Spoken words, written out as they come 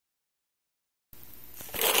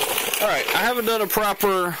Alright, I haven't done a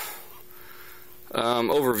proper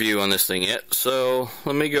overview on this thing yet, so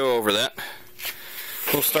let me go over that.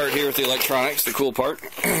 We'll start here with the electronics, the cool part.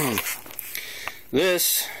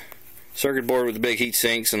 This circuit board with the big heat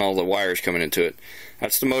sinks and all the wires coming into it,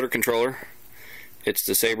 that's the motor controller. It's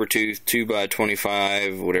the Sabertooth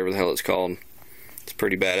 2x25, whatever the hell it's called. It's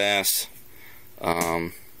pretty badass. I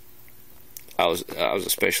was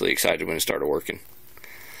especially excited when it started working.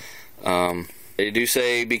 They do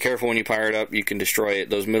say be careful when you power it up, you can destroy it.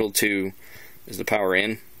 Those middle two is the power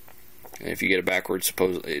in. And if you get it backwards,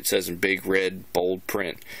 supposedly it says in big red bold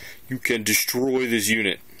print, you can destroy this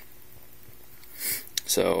unit.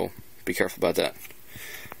 So be careful about that.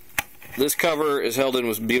 This cover is held in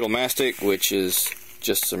with beetle mastic, which is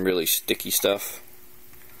just some really sticky stuff.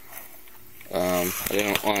 I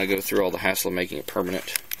didn't want to go through all the hassle of making it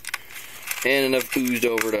permanent. And enough oozed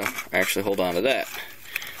over to actually hold on to that.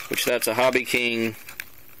 Which that's a Hobby King.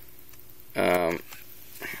 Let's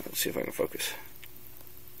see if I can focus.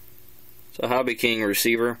 It's a Hobby King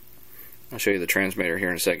receiver. I'll show you the transmitter here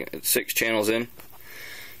in a second. It's 6 channels in.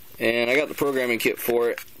 And I got the programming kit for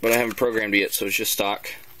it, but I haven't programmed it yet, so it's just stock.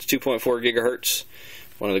 It's 2.4 gigahertz.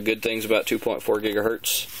 One of the good things about 2.4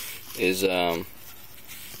 gigahertz is,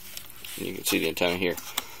 you can see the antenna here.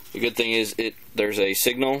 The good thing is there's a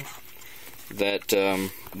signal that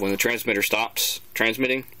when the transmitter stops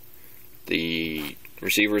transmitting, the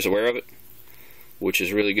receiver is aware of it, which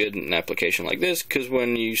is really good in an application like this, because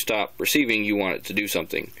when you stop receiving, you want it to do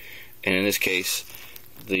something. And in this case,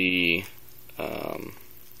 the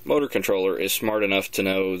motor controller is smart enough to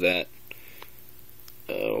know that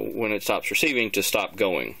when it stops receiving, to stop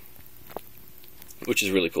going, which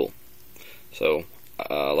is really cool. So,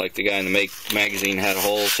 like the guy in the Make magazine had a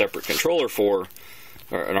whole separate controller for,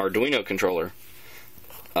 or an Arduino controller,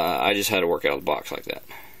 I just had to work out of the box like that.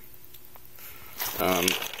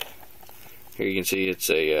 Here you can see it's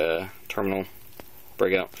a terminal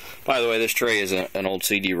breakout. By the way, this tray is an old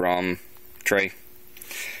CD-ROM tray,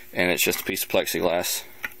 and it's just a piece of plexiglass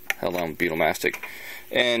held on with beetle mastic.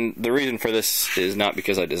 And the reason for this is not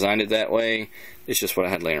because I designed it that way, it's just what I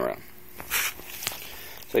had laying around.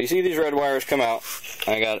 So you see these red wires come out.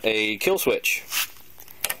 I got a kill switch.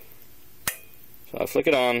 So I flick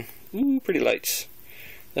it on. Ooh, pretty lights.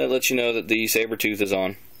 That lets you know that the Sabertooth is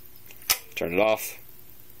on. Turn it off,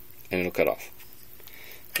 and it'll cut off.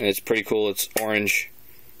 And it's pretty cool. It's orange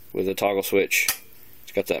with a toggle switch.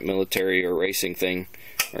 It's got that military or racing thing,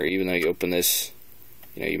 or even though you open this,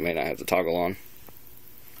 you know, you may not have the toggle on.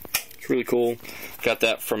 It's really cool. Got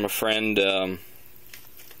that from a friend on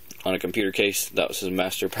a computer case. That was his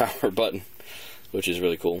master power button, which is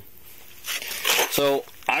really cool. So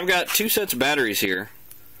I've got 2 sets of batteries here.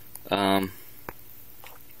 The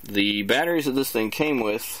batteries that this thing came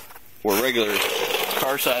with were regular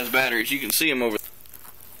car-size batteries. You can see them over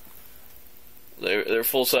there. They're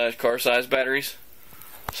full-size car-size batteries.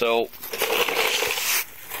 So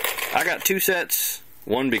I got 2 sets.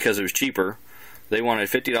 One because it was cheaper. They wanted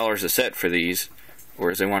 $50 a set for these,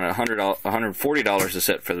 whereas they wanted $140 a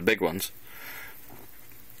set for the big ones.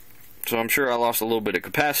 So I'm sure I lost a little bit of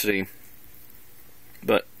capacity,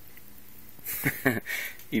 but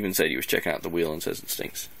even said he was checking out the wheel and says it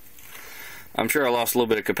stinks. I'm sure I lost a little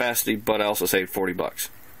bit of capacity, but I also saved 40 bucks.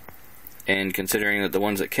 And considering that the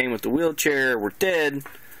ones that came with the wheelchair were dead,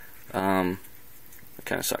 it kind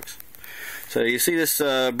of sucks. So you see this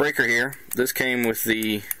breaker here. This came with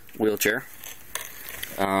the wheelchair.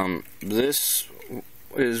 This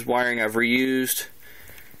is wiring I've reused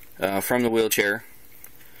from the wheelchair.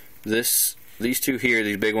 These 2 here,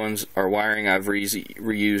 these big ones, are wiring I've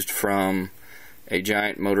reused from a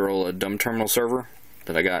giant Motorola dumb terminal server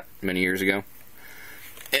that I got many years ago.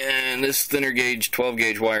 And this thinner gauge 12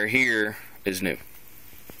 gauge wire here is new.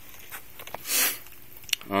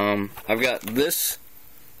 I've got this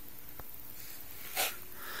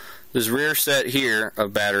rear set here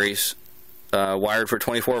of batteries wired for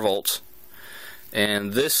 24 volts,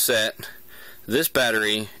 and this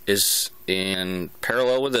battery is in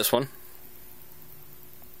parallel with this one.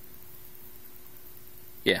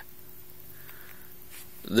 Yeah,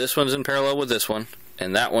 this one's in parallel with this one,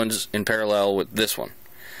 and that one's in parallel with this one.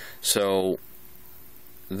 So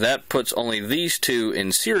that puts only these 2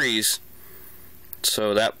 in series,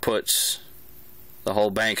 so that puts the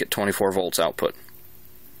whole bank at 24 volts output.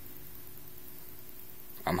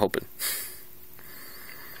 I'm hoping.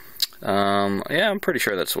 Yeah, I'm pretty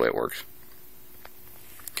sure that's the way it works.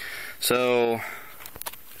 So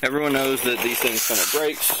everyone knows that these things come with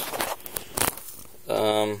brakes.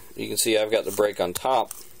 You can see I've got the brake on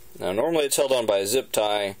top. Now normally it's held on by a zip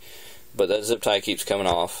tie, but that zip tie keeps coming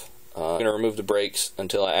off. I'm going to remove the brakes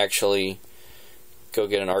until I actually go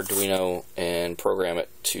get an Arduino and program it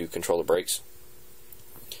to control the brakes.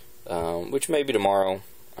 Which may be tomorrow.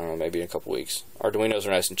 I don't know, maybe in a couple weeks. Arduinos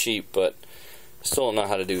are nice and cheap, but I still don't know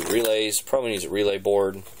how to do relays. Probably needs a relay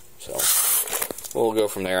board, so we'll go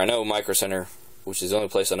from there. I know Micro Center, which is the only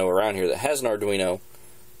place I know around here that has an Arduino,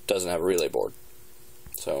 doesn't have a relay board.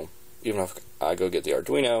 So even if I go get the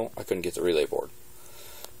Arduino, I couldn't get the relay board.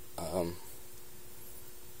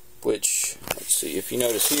 Which, let's see, if you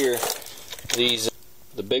notice here,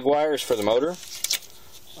 the big wires for the motor.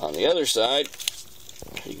 On the other side,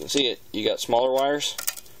 you can see it, you got smaller wires.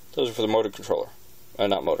 Those are for the motor controller.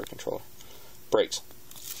 Not motor controller. Brakes.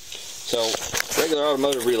 So, regular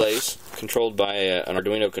automotive relays, controlled by an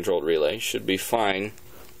Arduino controlled relay, should be fine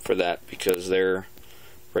for that because they're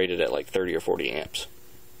rated at like 30 or 40 amps.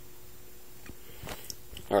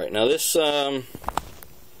 Alright, now this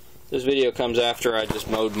video comes after I just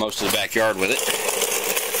mowed most of the backyard with it.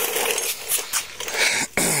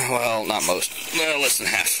 Well, not most. Well, less than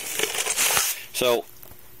half. So,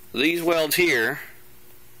 these welds here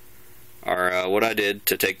are what I did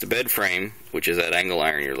to take the bed frame, which is that angle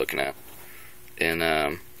iron you're looking at, and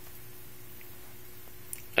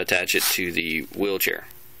attach it to the wheelchair.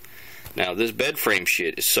 Now, this bed frame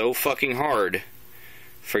shit is so fucking hard,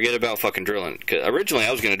 forget about fucking drilling. 'Cause originally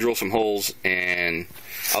I was going to drill some holes, and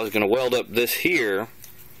I was going to weld up this here,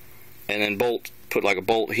 and then put like a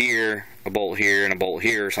bolt here, and a bolt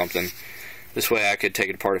here or something. This way I could take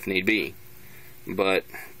it apart if need be. But,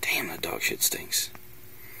 damn, that dog shit stinks.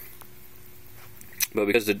 But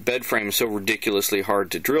because the bed frame is so ridiculously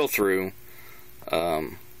hard to drill through, I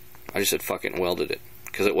just said fuck it and welded it.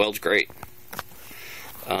 Because it welds great.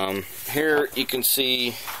 Here you can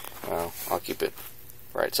see, well, I'll keep it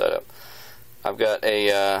right side up. I've got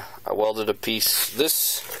I welded a piece,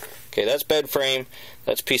 okay, that's bed frame,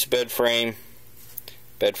 that's a piece of bed frame,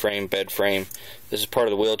 bed frame. This is part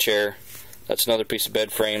of the wheelchair. That's another piece of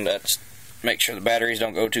bed frame. That's make sure the batteries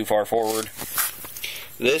don't go too far forward.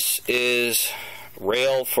 This is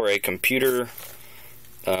rail for a computer,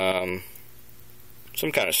 some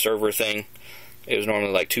kind of server thing. It was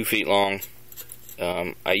normally like 2 feet long.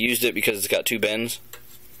 I used it because it's got 2 bends,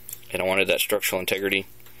 and I wanted that structural integrity.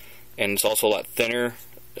 And it's also a lot thinner.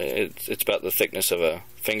 It's about the thickness of a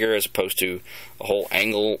finger as opposed to a whole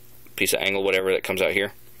piece of angle, whatever that comes out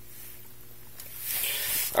here.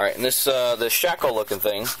 Alright, and this shackle looking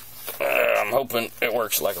thing, I'm hoping it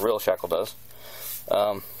works like a real shackle does.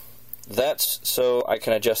 That's so I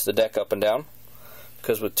can adjust the deck up and down,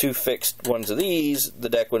 because with 2 fixed ones of these, the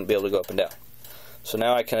deck wouldn't be able to go up and down. So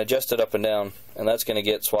now I can adjust it up and down, and that's going to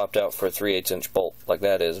get swapped out for a 3/8 inch bolt, like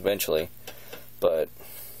that is eventually. But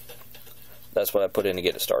that's what I put in to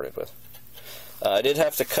get it started with. I did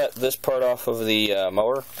have to cut this part off of the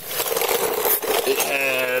mower. It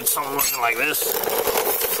had something looking like this.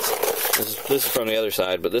 This is from the other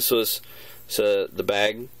side, but this was so the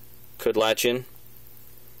bag could latch in.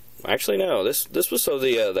 Actually, no. This was so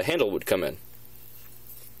the handle would come in.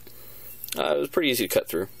 It was pretty easy to cut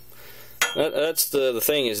through. That's the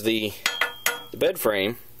thing, is the bed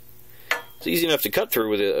frame. It's easy enough to cut through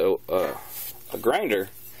with a grinder,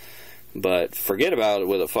 but forget about it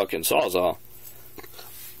with a fucking sawzall.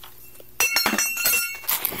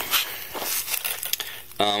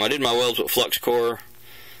 I did my welds with flux core,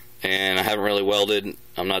 and I haven't really welded.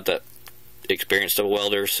 I'm not that experienced of a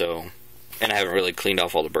welder, and I haven't really cleaned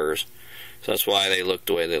off all the burrs, so that's why they look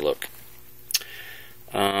the way they look.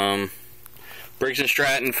 Briggs &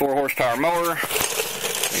 Stratton 4 horsepower mower.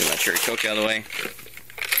 Get my cherry coke out of the way.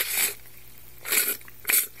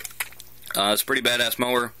 It's a pretty badass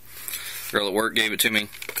mower. Girl at work gave it to me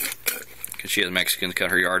because she has Mexicans cut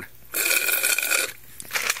her yard.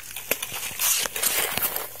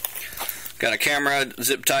 Got a camera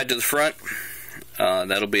zip tied to the front.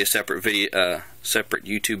 That'll be a separate video, separate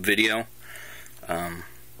YouTube video.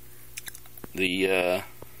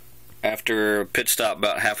 After a pit stop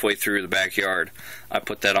about halfway through the backyard, I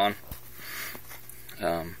put that on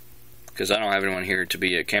because I don't have anyone here to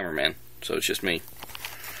be a cameraman, so it's just me.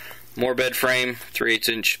 More bed frame, 3/8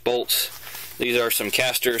 inch bolts. These are some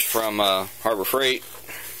casters from Harbor Freight.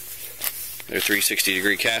 They're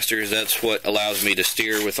 360-degree casters. That's what allows me to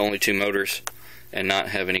steer with only 2 motors and not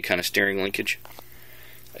have any kind of steering linkage.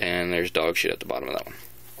 And there's dog shit at the bottom of that one.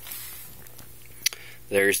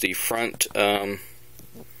 There's the front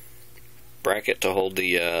bracket to hold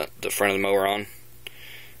the front of the mower on,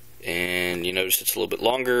 and you notice it's a little bit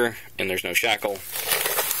longer, and there's no shackle.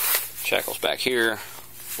 Shackle's back here.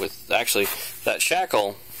 With actually that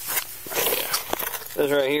shackle,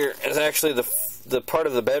 this right here is actually the part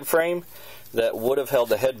of the bed frame that would have held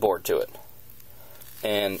the headboard to it.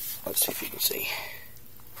 And let's see if you can see.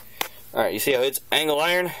 Alright, you see how it's angle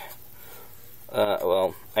iron?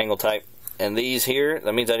 Well, angle type. And these here,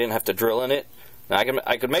 that means I didn't have to drill in it. Now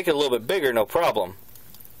I could make it a little bit bigger, no problem.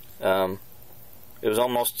 It was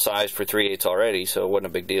almost sized for 3/8 already, so it wasn't a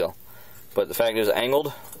big deal. But the fact it was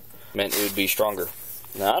angled meant it would be stronger.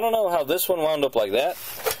 Now I don't know how this one wound up like that,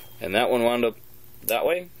 and that one wound up that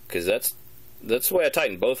way, because that's the way I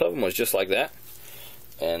tightened both of them, was just like that.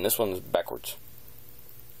 And this one's backwards.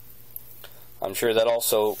 I'm sure that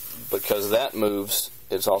also, because that moves,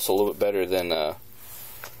 it's also a little bit better than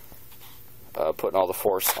putting all the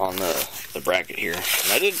force on the bracket here.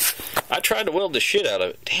 And I tried to weld the shit out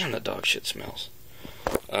of it. Damn, that dog shit smells.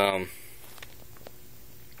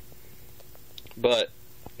 But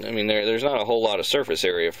I mean, there's not a whole lot of surface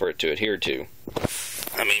area for it to adhere to.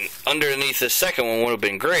 I mean, underneath this second one would have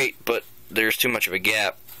been great, but there's too much of a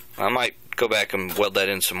gap. I might go back and weld that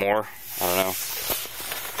in some more. I don't know.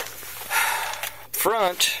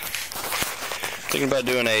 Front, thinking about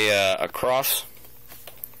doing a cross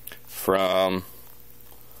from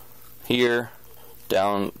here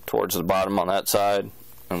down towards the bottom on that side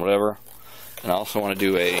and whatever. And I also want to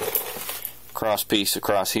do a cross piece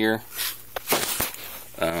across here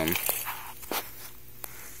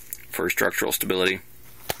for structural stability,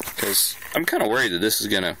 because I'm kind of worried that this is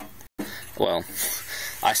gonna, well,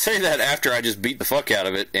 I say that after I just beat the fuck out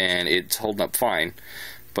of it and it's holding up fine,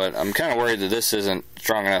 but I'm kind of worried that this isn't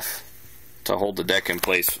strong enough to hold the deck in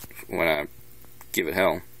place when I give it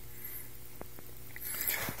hell.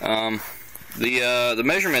 The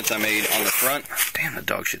measurements I made on the front, damn, the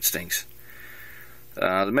dog shit stinks.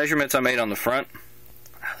 The measurements I made on the front,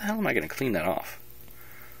 how the hell am I going to clean that off?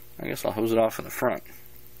 I guess I'll hose it off in the front.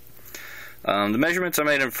 The measurements I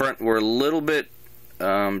made in front were a little bit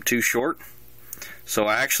too short, so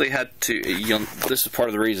I actually had to, this is part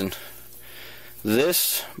of the reason.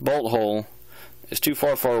 This bolt hole is too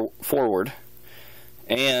far forward,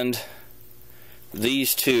 and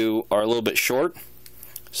these two are a little bit short,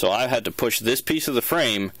 so I had to push this piece of the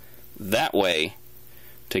frame that way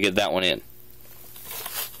to get that one in.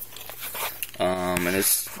 And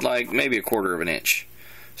it's like maybe 1/4 of an inch.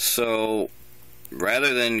 So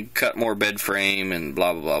rather than cut more bed frame and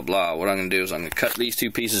blah blah blah blah, what I'm going to do is I'm going to cut these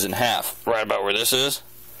two pieces in half, right about where this is,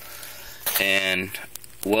 and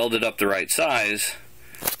weld it up the right size,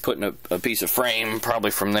 putting a piece of frame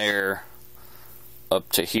probably from there up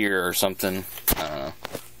to here or something. I don't know.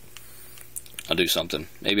 I'll do something.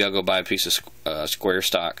 Maybe I'll go buy a piece of square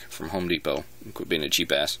stock from Home Depot and quit being a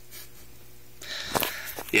cheap ass.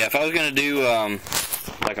 Yeah, if I was going to do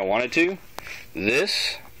like I wanted to,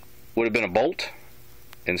 this would have been a bolt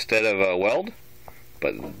instead of a weld,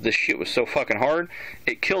 but this shit was so fucking hard,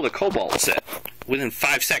 it killed a cobalt set within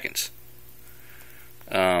 5 seconds.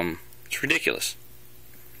 It's ridiculous.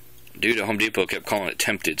 Dude at Home Depot kept calling it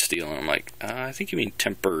tempted steel, and I'm like, I think you mean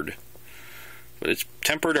tempered. But it's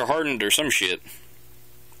tempered or hardened or some shit.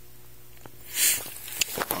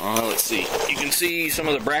 Let's see. You can see some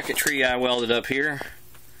of the bracketry I welded up here.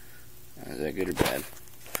 Is that good or bad?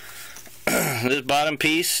 This bottom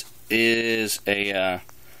piece is a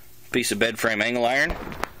piece of bed frame angle iron,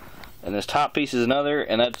 and this top piece is another,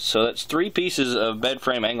 and that's 3 pieces of bed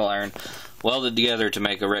frame angle iron welded together to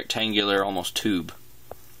make a rectangular almost tube.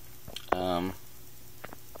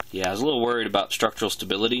 Yeah, I was a little worried about structural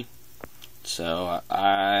stability, so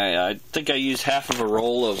I think I used half of a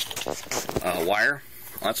roll of wire.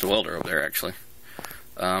 Well, that's the welder over there, actually.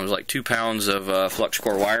 It was like 2 pounds of flux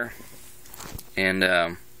core wire, and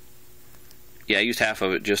yeah, I used half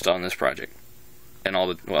of it just on this project. And all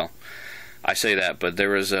the, well, I say that, but there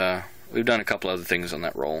was we've done a couple other things on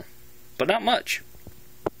that roll, but not much.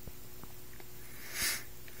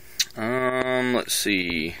 Let's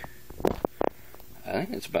see. I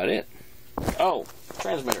think that's about it. Oh,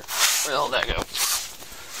 transmitter. Where the hell did that go?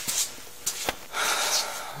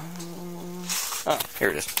 Oh,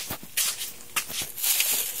 here it is.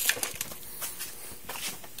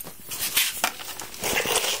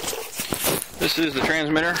 This is the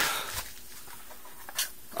transmitter.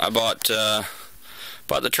 I bought I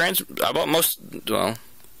bought most, well,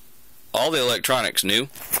 all the electronics new.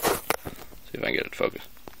 See if I can get it to focus.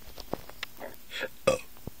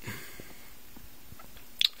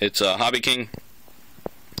 It's a Hobby King.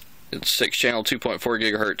 It's 6-channel, 2.4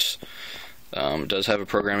 gigahertz. It does have a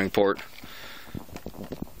programming port.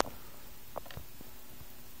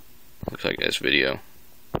 Looks like this video.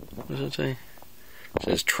 What does it say? It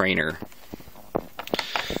says trainer.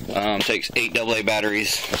 Takes 8 AA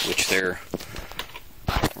batteries, which they're,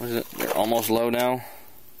 what is it? They're almost low now.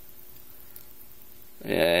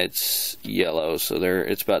 Yeah, it's yellow, so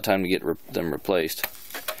it's about time to get them replaced.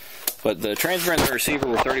 But the transmitter and the receiver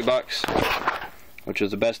were 30 bucks, which was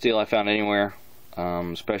the best deal I found anywhere,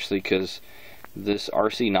 especially because this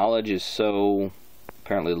RC knowledge is so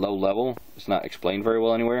apparently low level. It's not explained very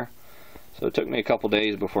well anywhere. So it took me a couple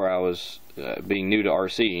days before I was, being new to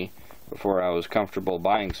RC, before I was comfortable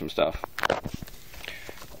buying some stuff.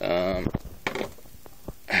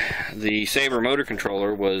 The Saber motor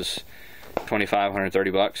controller was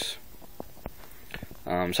 $2,530 bucks.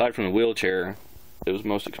 Aside from the wheelchair, it was the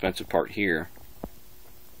most expensive part here.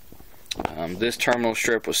 This terminal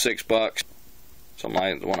strip was $6. Something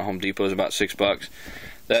like the one at Home Depot is about $6.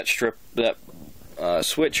 That strip, that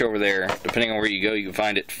switch over there, depending on where you go, you can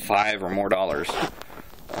find it $5 or more.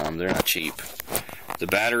 They're not cheap. The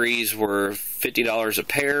batteries were $50 a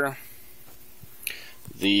pair.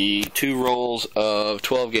 The 2 rolls of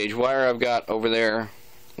 12 gauge wire I've got over there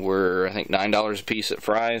were, I think, $9 a piece at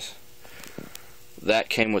Fry's. That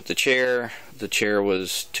came with the chair. The chair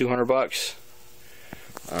was 200 bucks.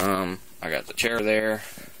 I got the chair there.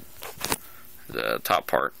 The top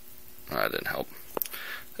part, that didn't help.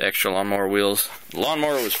 The extra lawnmower wheels. The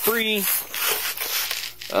lawnmower was free.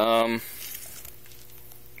 The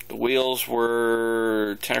wheels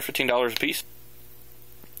were $10 or $15 a piece.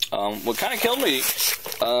 What kind of killed me,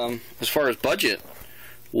 as far as budget,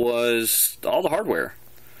 was all the hardware.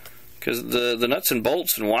 Because the nuts and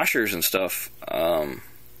bolts and washers and stuff,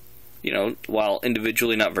 you know, while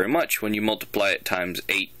individually not very much, when you multiply it times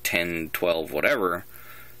 8, 10, 12, whatever,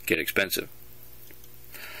 get expensive.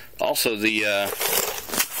 Also, the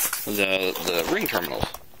ring terminals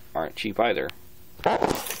aren't cheap either.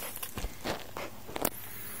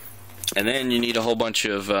 And then you need a whole bunch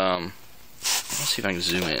of, let's see if I can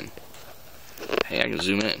zoom in. Hey, I can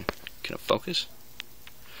zoom in. Can it focus?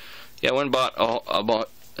 Yeah, I went and bought,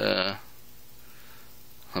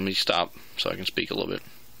 let me stop so I can speak a little bit.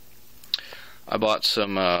 I bought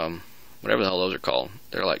some, whatever the hell those are called.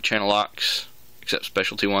 They're like channel locks, except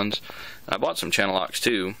specialty ones. I bought some channel locks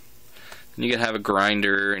too. And you can have a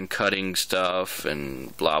grinder and cutting stuff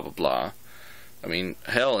and blah blah blah. I mean,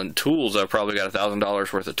 hell, and tools, I've probably got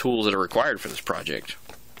 $1,000 worth of tools that are required for this project.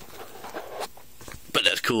 But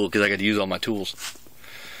that's cool because I got to use all my tools.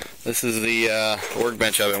 This is the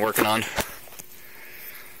workbench I've been working on.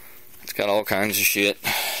 It's got all kinds of shit.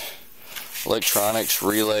 Electronics,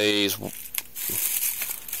 relays,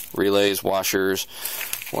 washers.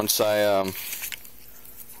 Once I'm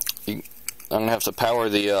going to have to power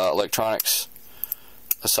the electronics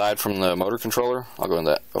aside from the motor controller. I'll go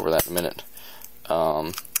into over that in a minute. So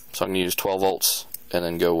I'm going to use 12 volts and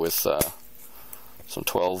then go with some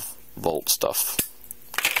 12 volt stuff.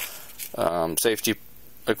 Safety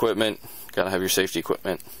equipment. Got to have your safety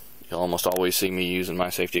equipment. You'll almost always see me using my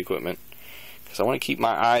safety equipment because I want to keep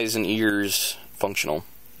my eyes and ears functional.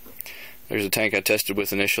 There's a tank I tested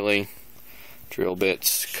with initially. Drill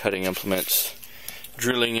bits, cutting implements,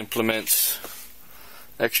 drilling implements,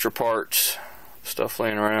 extra parts, stuff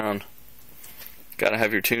laying around. Gotta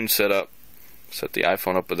have your tune set up. Set the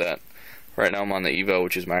iPhone up with that. Right now I'm on the Evo,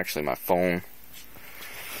 which is actually my phone.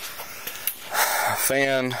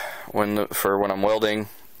 Fan for when I'm welding,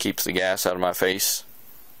 keeps the gas out of my face.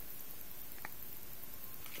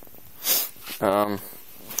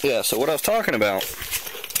 Yeah, so what I was talking about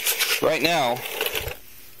right now,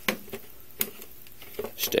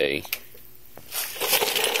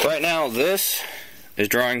 right now this is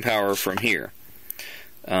drawing power from here.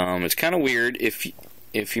 It's kind of weird. If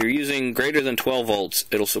you're using greater than 12 volts,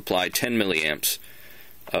 it'll supply 10 milliamps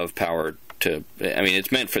of power to, I mean,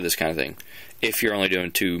 it's meant for this kind of thing if you're only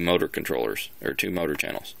doing 2 motor controllers or 2 motor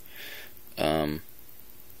channels.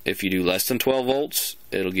 If you do less than 12 volts,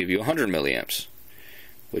 it'll give you 100 milliamps,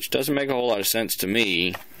 which doesn't make a whole lot of sense to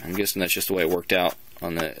me. I'm guessing that's just the way it worked out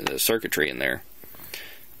on the circuitry in there.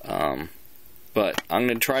 But I'm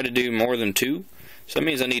going to try to do more than 2, so that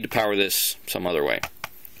means I need to power this some other way.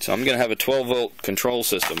 So I'm going to have a 12 volt control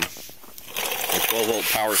system, a 12 volt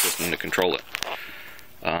power system to control it.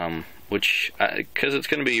 Which, because it's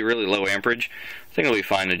going to be really low amperage, I think it'll be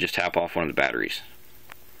fine to just tap off one of the batteries.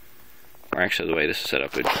 Or actually, the way this is set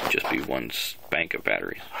up, it would just be one bank of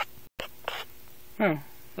batteries. Oh,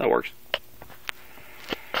 that works.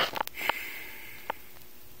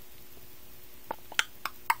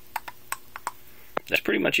 That's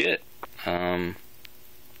pretty much it. I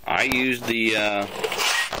used the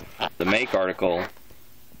Make article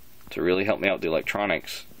to really help me out with the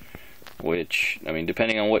electronics, which, I mean,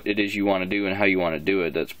 depending on what it is you want to do and how you want to do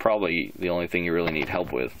it, that's probably the only thing you really need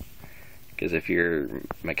help with. Because if you're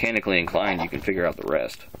mechanically inclined, you can figure out the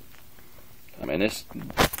rest. I mean, this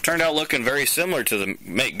turned out looking very similar to the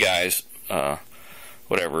Make Guys, RC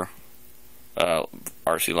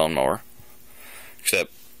lawnmower,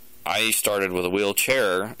 except I started with a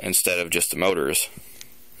wheelchair instead of just the motors.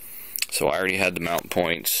 So I already had the mount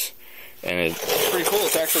points, and it's pretty cool.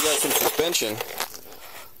 It's actually got some suspension.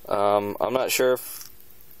 I'm not sure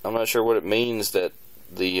what it means that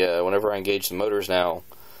the whenever I engage the motors now,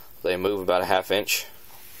 they move about a ½ inch.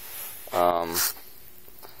 I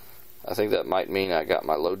think that might mean I got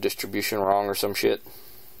my load distribution wrong or some shit.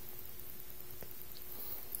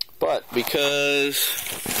 But because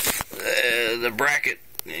the bracket,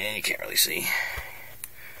 you can't really see,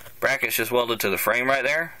 bracket's just welded to the frame right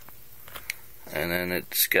there, and then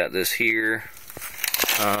it's got this here,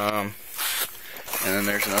 and then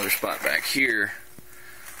there's another spot back here.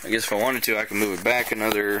 I guess if I wanted to, I could move it back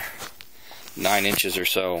another 9 inches or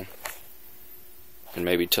so, and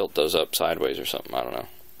maybe tilt those up sideways or something, I don't know,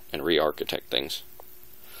 and re-architect things.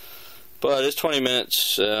 But it's 20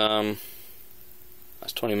 minutes.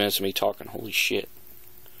 That's 20 minutes of me talking. Holy shit.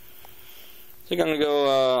 I think I'm going to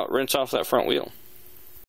go rinse off that front wheel.